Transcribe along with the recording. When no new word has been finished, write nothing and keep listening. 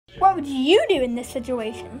would you do in this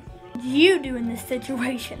situation? What would you do in this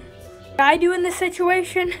situation? What I do in this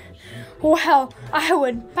situation? Well, I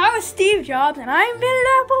would. If I was Steve Jobs and I invented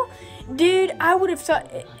Apple, dude, I would have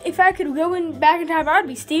thought, if I could go back in time, I'd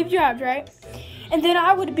be Steve Jobs, right? And then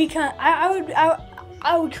I would become,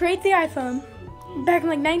 I would create the iPhone back in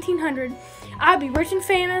like 1900. I'd be rich and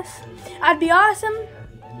famous. I'd be awesome.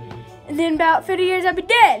 And then about 50 years, I'd be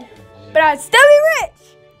dead. But I'd still be rich.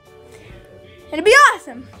 And it'd be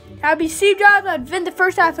awesome. I'd be Steve Jobs. I'd invent the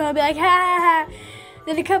first iPhone. I'd be like, ha ha ha.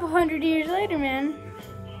 Then a couple hundred years later, man,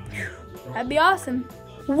 that'd be awesome.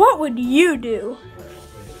 What would you do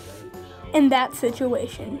in that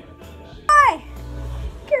situation? Hi!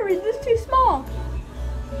 Gary, this is too small.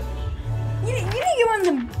 You need to get one of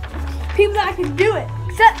them people that can do it.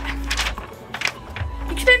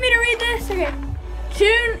 Expect me to read this? Okay.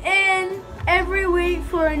 Tune in every week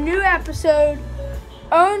for a new episode.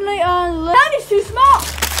 Only on... That is too small!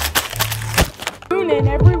 Tune in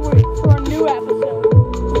every week for a new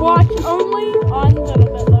episode. Watch only on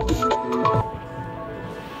Littlebit Lover.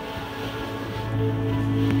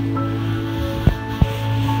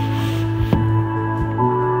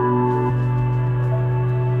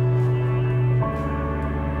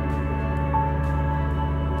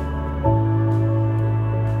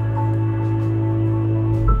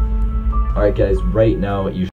 Alright guys, right now you